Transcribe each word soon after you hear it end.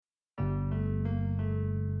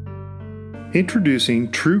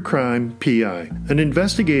Introducing True Crime PI, an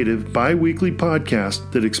investigative bi-weekly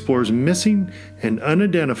podcast that explores missing and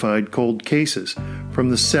unidentified cold cases from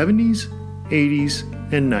the 70s, 80s,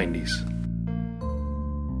 and 90s.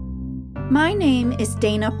 My name is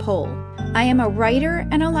Dana Pohl. I am a writer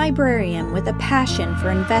and a librarian with a passion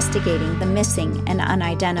for investigating the missing and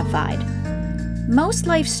unidentified. Most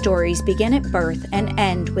life stories begin at birth and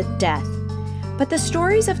end with death. But the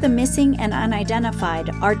stories of the missing and unidentified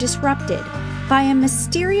are disrupted by a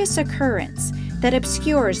mysterious occurrence that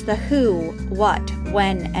obscures the who, what,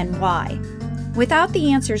 when, and why. Without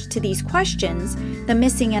the answers to these questions, the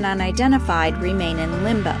missing and unidentified remain in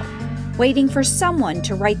limbo, waiting for someone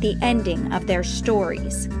to write the ending of their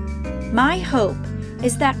stories. My hope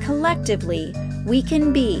is that collectively we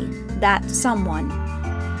can be that someone.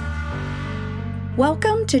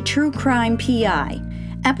 Welcome to True Crime PI,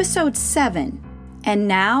 Episode 7. And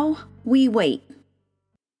now we wait.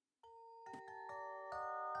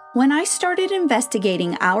 When I started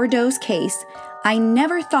investigating Our Doe's case, I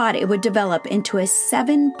never thought it would develop into a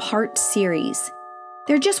 7-part series.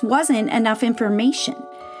 There just wasn't enough information.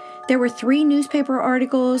 There were 3 newspaper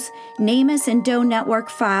articles, NamUs and Doe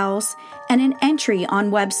Network files, and an entry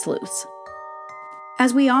on Web Sleuths.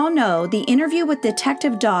 As we all know, the interview with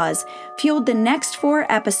Detective Dawes fueled the next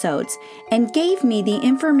 4 episodes and gave me the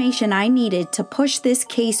information I needed to push this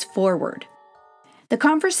case forward. The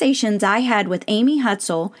conversations I had with Amy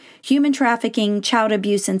Hutzel, Human Trafficking, Child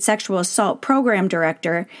Abuse, and Sexual Assault Program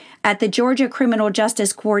Director at the Georgia Criminal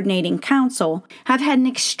Justice Coordinating Council, have had an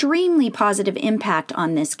extremely positive impact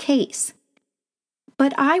on this case.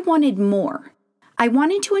 But I wanted more. I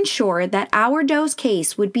wanted to ensure that Our Doe's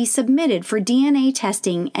case would be submitted for DNA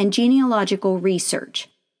testing and genealogical research.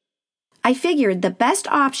 I figured the best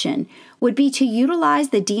option would be to utilize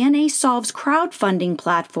the DNA Solves crowdfunding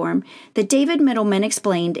platform that David Middleman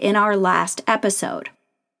explained in our last episode.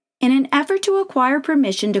 In an effort to acquire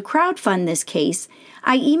permission to crowdfund this case,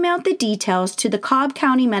 I emailed the details to the Cobb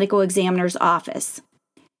County Medical Examiner's office.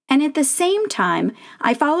 And at the same time,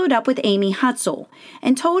 I followed up with Amy Hutzel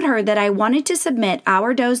and told her that I wanted to submit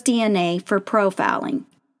Our Doe's DNA for profiling.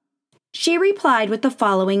 She replied with the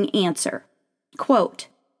following answer, quote,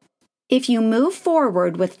 "If you move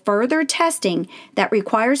forward with further testing that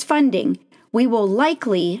requires funding, we will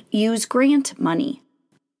likely use grant money."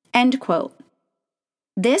 End quote.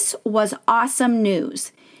 This was awesome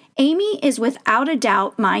news. Amy is without a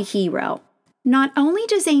doubt my hero. Not only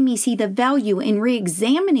does Amy see the value in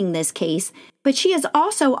re-examining this case, but she has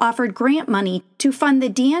also offered grant money to fund the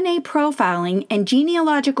DNA profiling and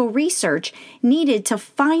genealogical research needed to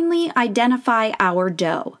finally identify Our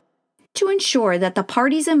Doe. To ensure that the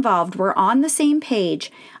parties involved were on the same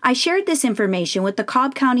page, I shared this information with the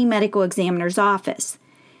Cobb County Medical Examiner's office.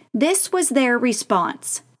 This was their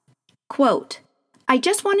response. Quote, "I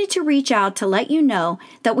just wanted to reach out to let you know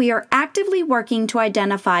that we are actively working to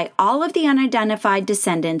identify all of the unidentified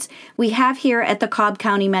descendants we have here at the Cobb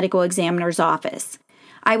County Medical Examiner's office.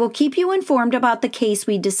 I will keep you informed about the case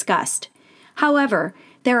we discussed. However,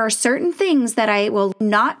 there are certain things that I will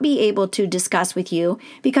not be able to discuss with you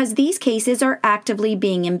because these cases are actively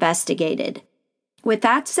being investigated. With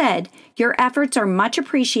that said, your efforts are much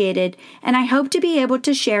appreciated, and I hope to be able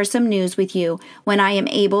to share some news with you when I am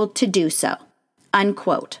able to do so."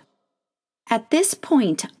 Unquote. At this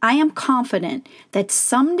point, I am confident that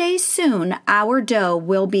someday soon Our Doe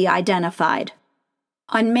will be identified.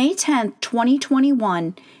 On May 10,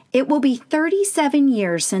 2021, it will be 37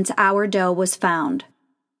 years since Our Doe was found.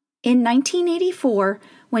 In 1984,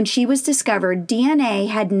 when she was discovered, DNA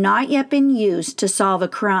had not yet been used to solve a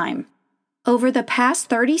crime. Over the past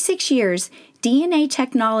 36 years, DNA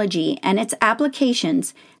technology and its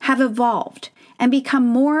applications have evolved and become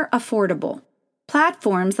more affordable.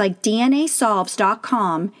 Platforms like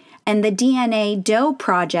DNASolves.com and the DNA Doe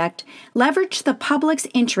Project leverage the public's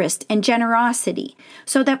interest and generosity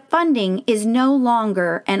so that funding is no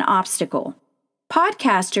longer an obstacle.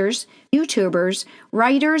 Podcasters, YouTubers,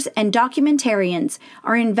 writers, and documentarians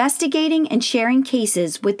are investigating and sharing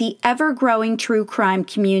cases with the ever-growing true crime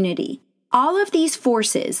community. All of these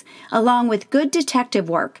forces, along with good detective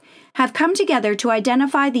work, have come together to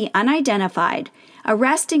identify the unidentified,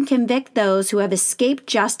 arrest and convict those who have escaped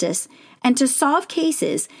justice, and to solve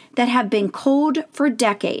cases that have been cold for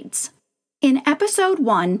decades. In Episode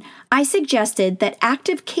 1, I suggested that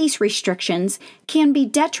active case restrictions can be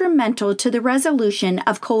detrimental to the resolution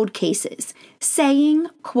of cold cases, saying,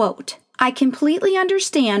 quote, "I completely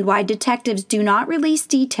understand why detectives do not release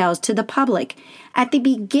details to the public at the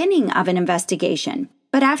beginning of an investigation,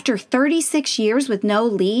 but after 36 years with no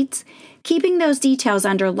leads, Keeping those details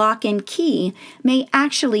under lock and key may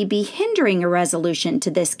actually be hindering a resolution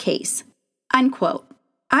to this case." Unquote.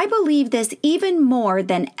 I believe this even more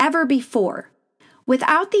than ever before.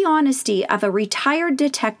 Without the honesty of a retired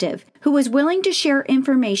detective who was willing to share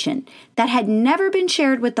information that had never been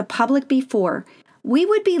shared with the public before, we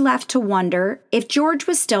would be left to wonder if George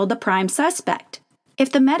was still the prime suspect,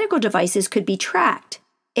 if the medical devices could be tracked,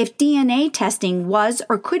 if DNA testing was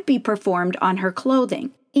or could be performed on her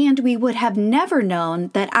clothing, and we would have never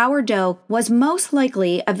known that our doe was most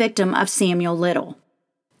likely a victim of Samuel Little.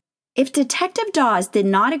 If Detective Dawes did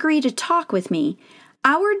not agree to talk with me,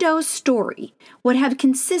 our doe's story would have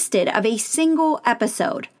consisted of a single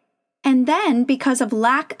episode. And then, because of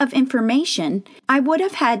lack of information, I would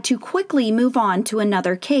have had to quickly move on to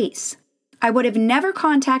another case. I would have never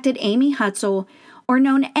contacted Amy Hutzel or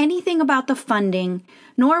known anything about the funding,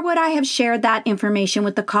 nor would I have shared that information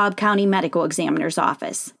with the Cobb County Medical Examiner's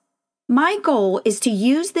Office. My goal is to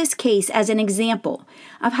use this case as an example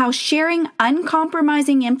of how sharing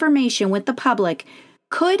uncompromising information with the public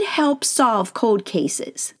could help solve cold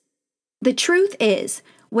cases. The truth is,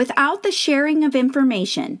 without the sharing of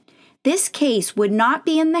information, this case would not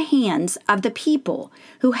be in the hands of the people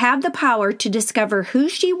who have the power to discover who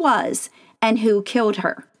she was and who killed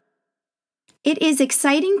her. It is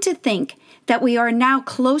exciting to think that we are now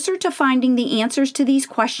closer to finding the answers to these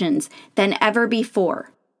questions than ever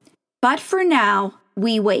before. But for now,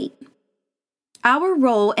 we wait. Our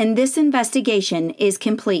role in this investigation is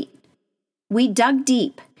complete. We dug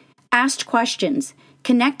deep, asked questions,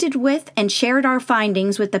 connected with and shared our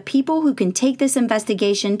findings with the people who can take this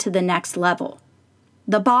investigation to the next level.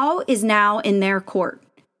 The ball is now in their court.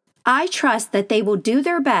 I trust that they will do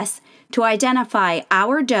their best to identify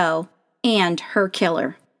our doe and her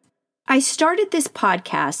killer. I started this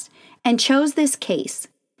podcast and chose this case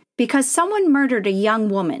because someone murdered a young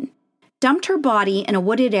woman, dumped her body in a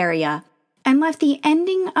wooded area, and left the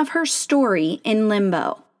ending of her story in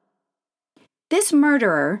limbo. This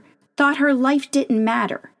murderer thought her life didn't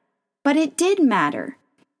matter, but it did matter.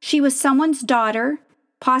 She was someone's daughter,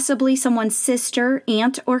 possibly someone's sister,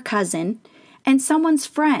 aunt, or cousin, and someone's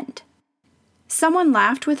friend. Someone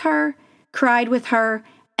laughed with her, cried with her,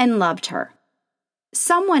 and loved her.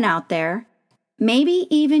 Someone out there, maybe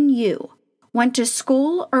even you, went to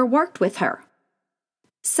school or worked with her.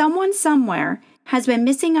 Someone somewhere has been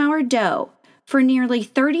missing our doe for nearly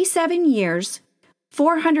 37 years,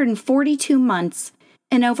 442 months,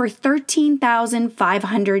 and over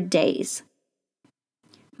 13,500 days.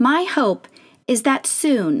 My hope is that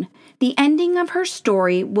soon the ending of her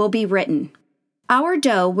story will be written. Our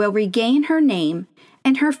doe will regain her name,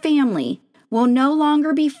 and her family will no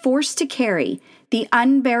longer be forced to carry the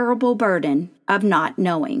unbearable burden of not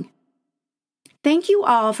knowing. Thank you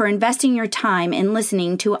all for investing your time in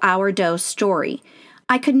listening to our doe's story.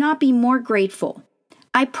 I could not be more grateful.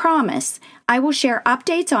 I promise I will share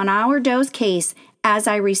updates on our doe's case as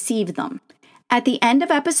I receive them. At the end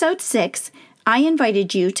of episode 6, I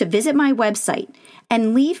invited you to visit my website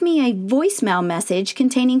and leave me a voicemail message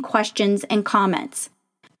containing questions and comments.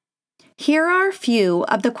 Here are a few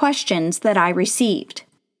of the questions that I received.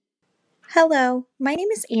 Hello, my name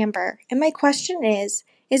is Amber, and my question is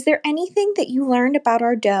there anything that you learned about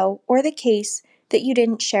our doe or the case that you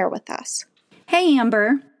didn't share with us? Hey,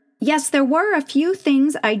 Amber. Yes, there were a few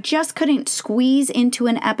things I just couldn't squeeze into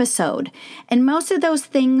an episode, and most of those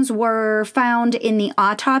things were found in the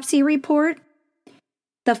autopsy report.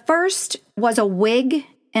 The first was a wig,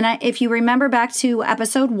 and if you remember back to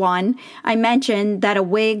episode 1, I mentioned that a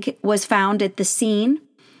wig was found at the scene.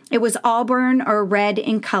 It was auburn or red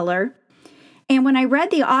in color. And when I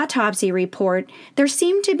read the autopsy report, there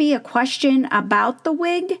seemed to be a question about the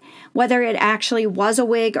wig, whether it actually was a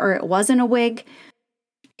wig or it wasn't a wig.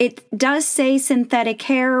 It does say synthetic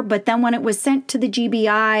hair, but then when it was sent to the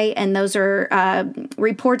GBI, and those are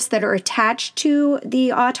reports that are attached to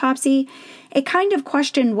the autopsy, it kind of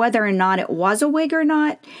questioned whether or not it was a wig or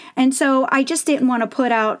not. And so I just didn't want to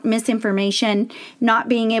put out misinformation, not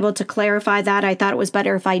being able to clarify that. I thought it was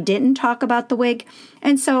better if I didn't talk about the wig.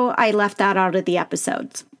 And so I left that out of the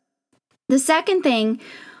episodes. The second thing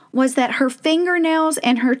was that her fingernails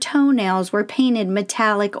and her toenails were painted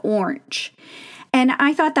metallic orange. And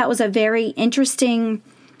I thought that was a very interesting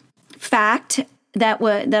fact that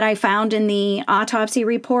I found in the autopsy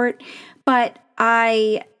report, but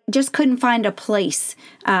I just couldn't find a place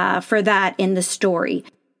for that in the story.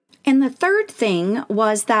 And the third thing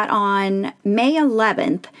was that on May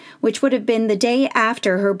 11th, which would have been the day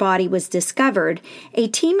after her body was discovered, a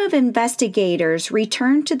team of investigators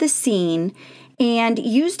returned to the scene and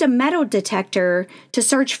used a metal detector to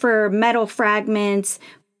search for metal fragments,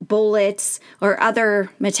 bullets or other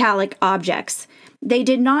metallic objects. They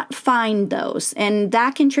did not find those, and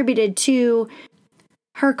that contributed to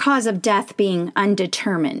her cause of death being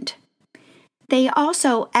undetermined. They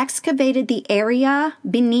also excavated the area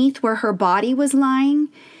beneath where her body was lying,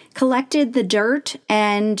 collected the dirt,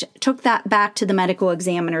 and took that back to the medical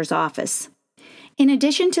examiner's office. In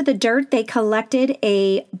addition to the dirt, they collected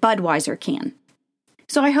a Budweiser can.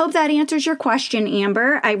 So I hope that answers your question,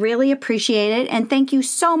 Amber. I really appreciate it, and thank you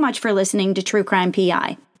so much for listening to True Crime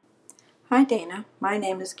PI. Hi, Dana. My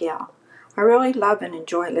name is Gail. I really love and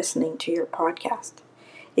enjoy listening to your podcast.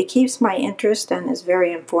 It keeps my interest and is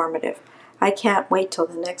very informative. I can't wait till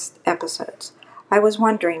the next episodes. I was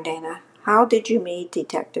wondering, Dana, how did you meet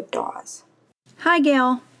Detective Dawes? Hi,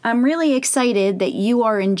 Gail. I'm really excited that you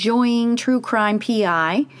are enjoying True Crime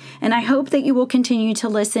PI, and I hope that you will continue to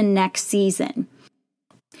listen next season.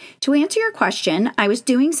 To answer your question, I was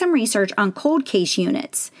doing some research on cold case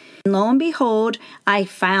units. And lo and behold, I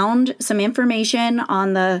found some information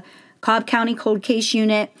on the Cobb County Cold Case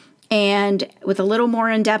Unit, and with a little more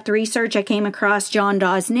in-depth research, I came across John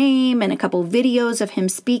Dawes' name and a couple videos of him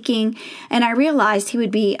speaking, and I realized he would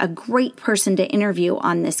be a great person to interview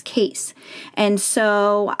on this case. And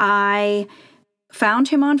so I found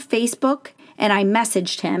him on Facebook, and I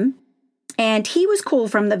messaged him. And he was cool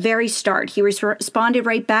from the very start. He responded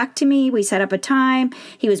right back to me. We set up a time.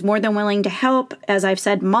 He was more than willing to help, as I've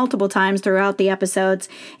said multiple times throughout the episodes.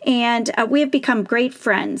 And we have become great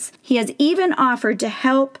friends. He has even offered to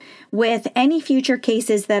help with any future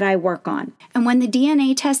cases that I work on. And when the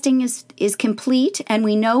DNA testing is complete and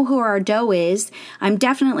we know who our doe is, I'm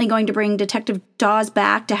definitely going to bring Detective Dawes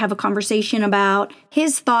back to have a conversation about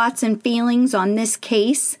his thoughts and feelings on this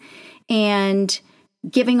case and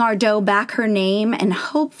giving our doe back her name and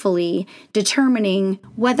hopefully determining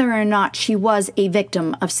whether or not she was a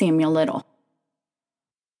victim of Samuel Little.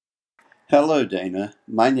 Hello, Dana.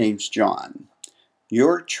 My name's John.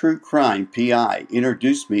 Your True Crime PI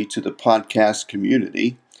introduced me to the podcast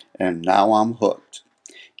community, and now I'm hooked.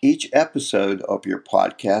 Each episode of your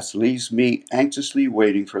podcast leaves me anxiously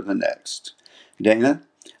waiting for the next. Dana,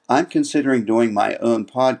 I'm considering doing my own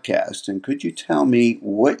podcast, and could you tell me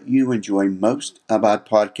what you enjoy most about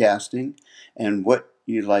podcasting and what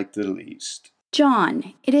you like the least?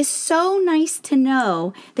 John, it is so nice to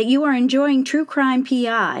know that you are enjoying True Crime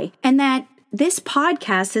PI and that this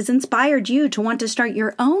podcast has inspired you to want to start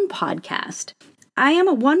your own podcast. I am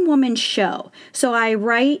a one-woman show, so I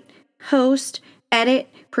write, host, edit,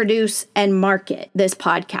 produce, and market this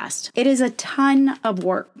podcast. It is a ton of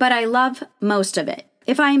work, but I love most of it.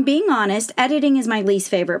 If I am being honest, editing is my least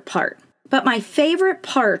favorite part. But my favorite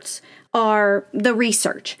parts are the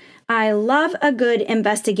research. I love a good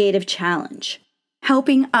investigative challenge.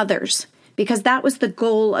 Helping others, because that was the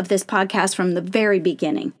goal of this podcast from the very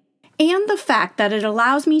beginning. And the fact that it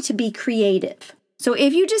allows me to be creative. So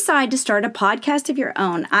if you decide to start a podcast of your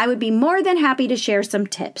own, I would be more than happy to share some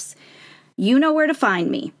tips. You know where to find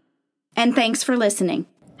me. And thanks for listening.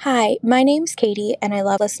 Hi, my name's Katie, and I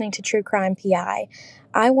love listening to True Crime PI.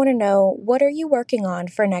 I want to know, what are you working on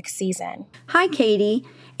for next season? Hi, Katie.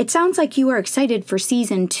 It sounds like you are excited for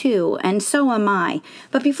season 2, and so am I.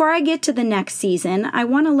 But before I get to the next season, I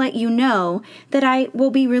want to let you know that I will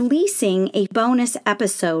be releasing a bonus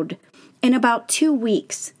episode in about 2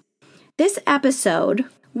 weeks. This episode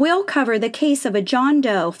will cover the case of a John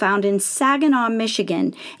Doe found in Saginaw,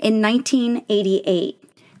 Michigan in 1988.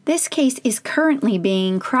 This case is currently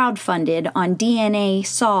being crowdfunded on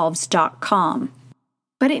DNAsolves.com.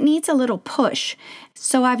 But it needs a little push,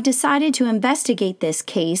 so I've decided to investigate this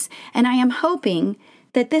case, and I am hoping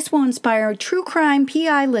that this will inspire True Crime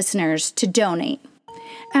PI listeners to donate.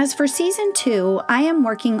 As for Season 2, I am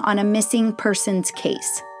working on a missing persons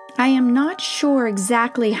case. I am not sure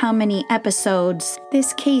exactly how many episodes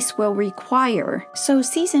this case will require, so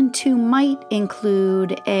Season 2 might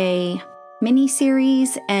include a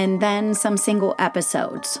mini-series and then some single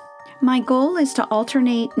episodes. My goal is to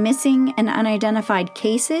alternate missing and unidentified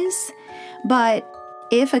cases, but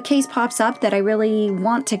if a case pops up that I really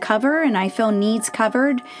want to cover and I feel needs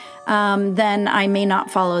covered, then I may not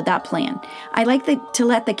follow that plan. I like to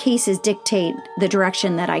let the cases dictate the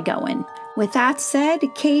direction that I go in. With that said,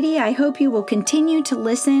 Katie, I hope you will continue to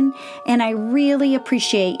listen, and I really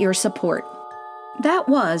appreciate your support. That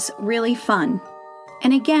was really fun.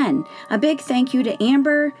 And again, a big thank you to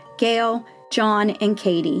Amber, Gail, John, and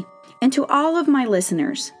Katie, and to all of my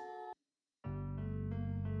listeners.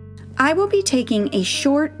 I will be taking a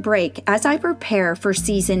short break as I prepare for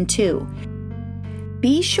Season 2.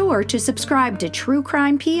 Be sure to subscribe to True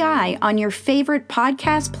Crime PI on your favorite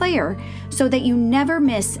podcast player so that you never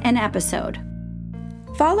miss an episode.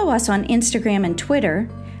 Follow us on Instagram and Twitter,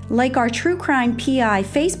 like our True Crime PI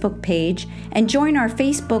Facebook page, and join our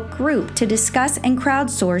Facebook group to discuss and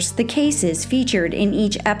crowdsource the cases featured in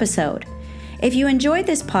each episode. If you enjoyed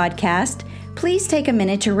this podcast, please take a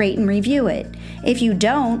minute to rate and review it. If you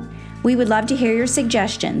don't, we would love to hear your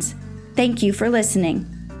suggestions. Thank you for listening.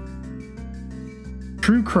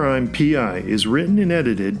 True Crime PI is written and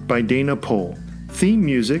edited by Dana Pohl. Theme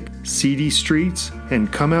music, CD Streets,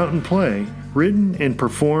 and Come Out and Play, written and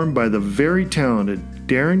performed by the very talented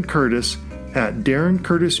Darren Curtis at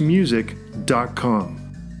DarrenCurtisMusic.com.